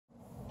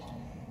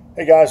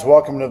Hey guys,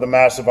 welcome to the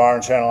Massive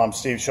Iron Channel. I'm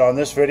Steve Shaw. In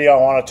this video,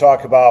 I want to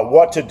talk about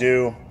what to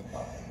do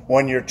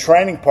when your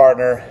training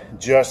partner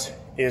just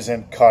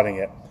isn't cutting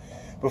it.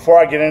 Before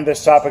I get into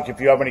this topic, if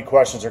you have any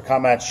questions or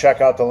comments, check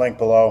out the link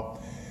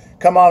below.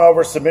 Come on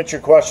over, submit your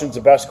questions.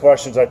 The best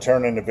questions I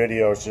turn into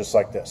videos just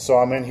like this. So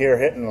I'm in here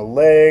hitting a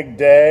leg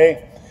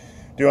day,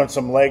 doing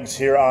some legs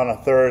here on a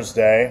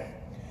Thursday.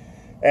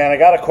 And I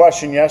got a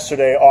question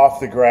yesterday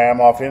off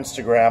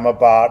Instagram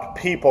about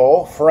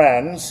people,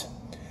 friends,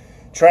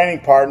 training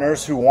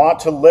partners who want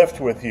to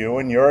lift with you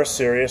and you're a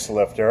serious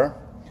lifter,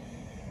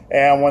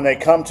 and when they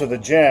come to the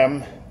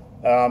gym,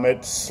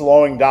 it's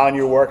slowing down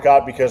your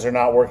workout because they're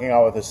not working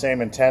out with the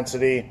same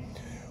intensity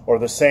or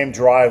the same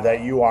drive that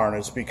you are, and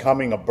it's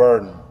becoming a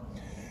burden.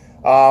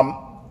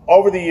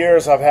 Over the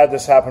years, I've had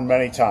this happen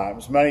many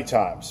times.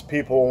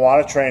 People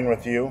want to train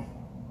with you,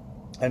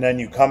 and then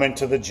you come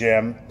into the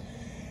gym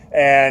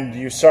and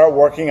you start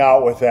working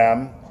out with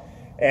them,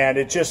 and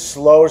it just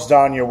slows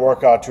down your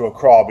workout to a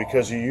crawl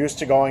because you're used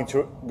to going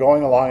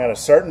along at a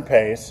certain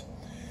pace.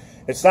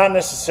 It's not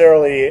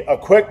necessarily a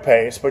quick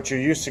pace, but you're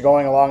used to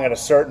going along at a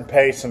certain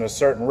pace and a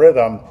certain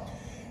rhythm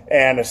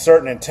and a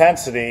certain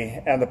intensity,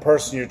 and the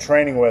person you're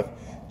training with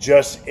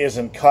just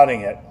isn't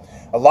cutting it.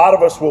 A lot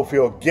of us will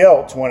feel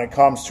guilt when it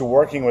comes to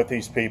working with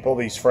these people,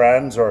 these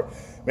friends, or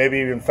maybe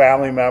even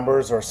family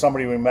members, or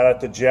somebody we met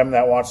at the gym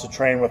that wants to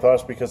train with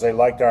us because they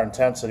liked our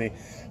intensity.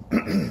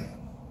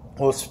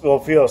 We'll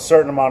feel a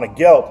certain amount of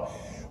guilt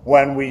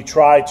when we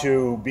try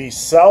to be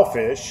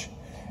selfish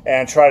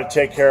and try to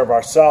take care of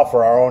ourselves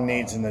or our own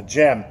needs in the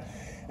gym.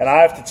 And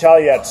I have to tell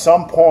you, at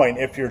some point,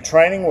 if you're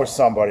training with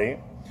somebody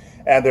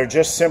and they're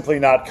just simply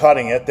not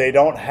cutting it, they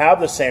don't have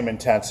the same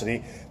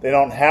intensity, they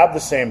don't have the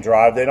same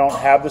drive, they don't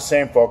have the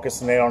same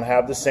focus, and they don't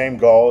have the same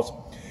goals,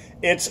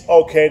 it's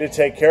okay to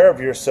take care of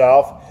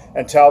yourself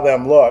and tell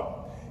them,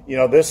 look, you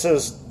know,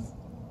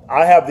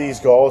 I have these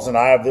goals and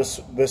I have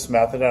this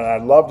method, and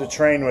I'd love to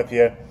train with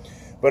you,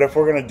 but if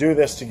we're going to do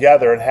this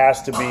together, it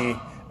has to be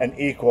an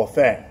equal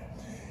thing.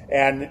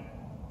 And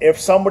if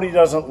somebody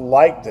doesn't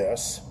like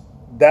this,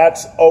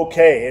 that's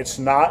okay. It's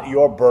not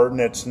your burden.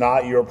 It's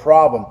not your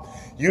problem.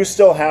 You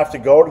still have to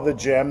go to the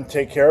gym,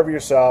 take care of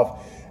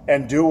yourself,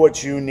 and do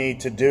what you need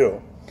to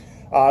do.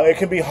 It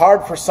can be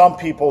hard for some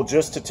people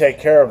just to take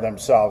care of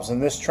themselves, and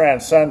this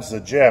transcends the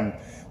gym.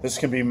 This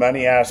can be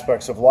many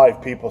aspects of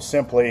life. People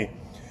simply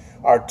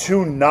are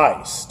too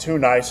nice,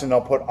 and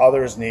they'll put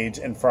others' needs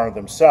in front of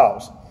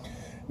themselves.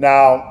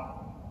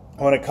 Now,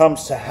 when it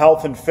comes to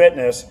health and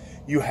fitness,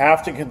 you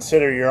have to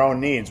consider your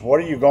own needs. What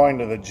are you going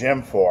to the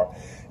gym for?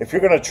 If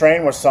you're going to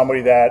train with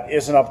somebody that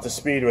isn't up to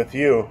speed with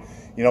you,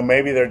 you know,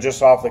 maybe they're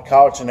just off the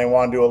couch and they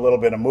want to do a little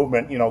bit of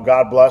movement, you know,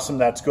 God bless them,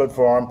 that's good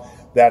for them,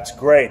 that's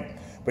great.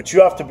 But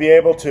you have to be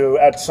able to,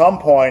 at some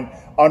point,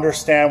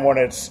 understand when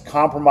it's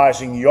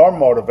compromising your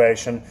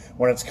motivation,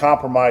 when it's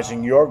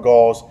compromising your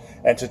goals,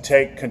 and to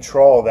take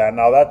control of that.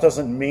 Now, that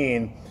doesn't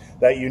mean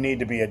that you need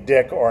to be a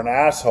dick or an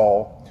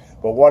asshole,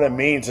 but what it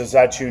means is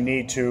that you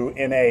need to,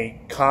 in a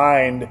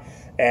kind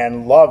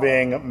and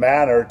loving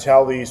manner,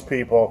 tell these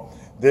people,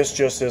 this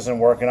just isn't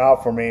working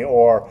out for me,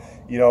 or,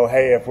 you know,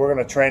 hey, if we're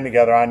going to train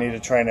together, I need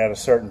to train at a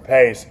certain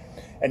pace.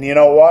 And you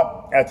know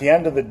what? At the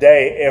end of the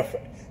day, if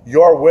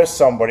you're with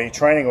somebody,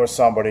 training with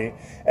somebody,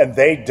 and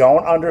they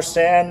don't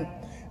understand,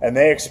 and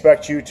they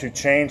expect you to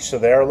change to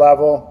their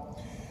level,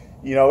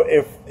 you know,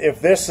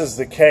 if this is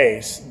the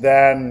case,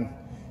 then,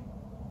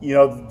 you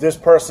know, this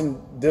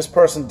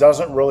person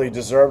doesn't really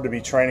deserve to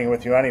be training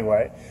with you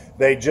anyway.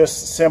 They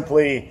just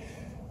simply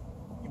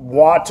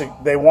want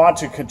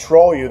to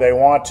control you, they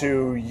want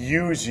to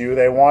use you,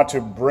 they want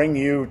to bring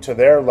you to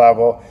their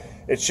level.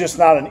 It's just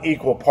not an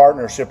equal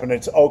partnership, and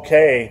it's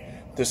okay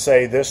to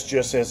say this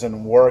just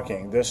isn't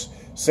working. This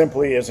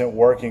simply isn't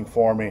working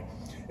for me.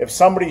 If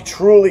somebody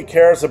truly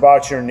cares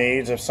about your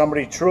needs, if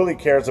somebody truly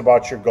cares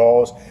about your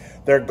goals,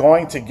 they're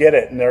going to get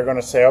it, and they're going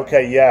to say,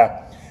 okay,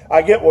 yeah,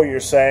 I get what you're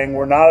saying.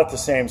 We're not at the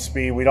same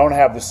speed. We don't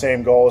have the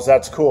same goals.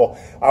 That's cool.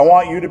 I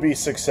want you to be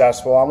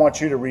successful. I want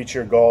you to reach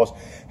your goals.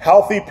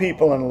 Healthy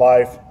people in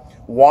life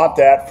want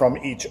that from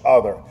each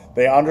other.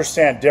 They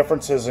understand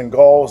differences in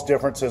goals,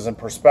 differences in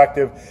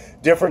perspective,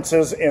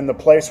 differences in the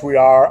place we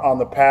are on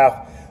the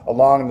path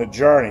along the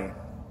journey.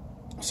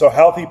 So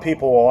healthy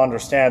people will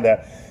understand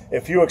that.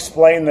 If you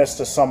explain this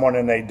to someone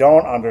and they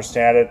don't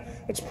understand it,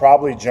 it's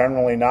probably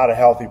generally not a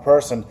healthy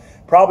person,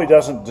 probably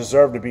doesn't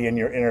deserve to be in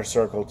your inner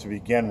circle to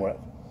begin with.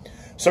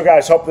 So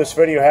guys, hope this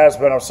video has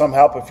been of some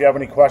help. If you have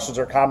any questions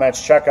or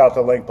comments, check out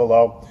the link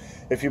below.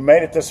 If you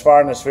made it this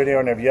far in this video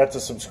and have yet to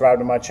subscribe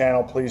to my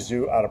channel, please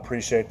do. I'd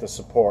appreciate the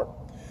support.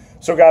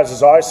 So guys,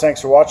 as always,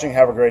 thanks for watching.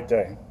 Have a great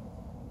day.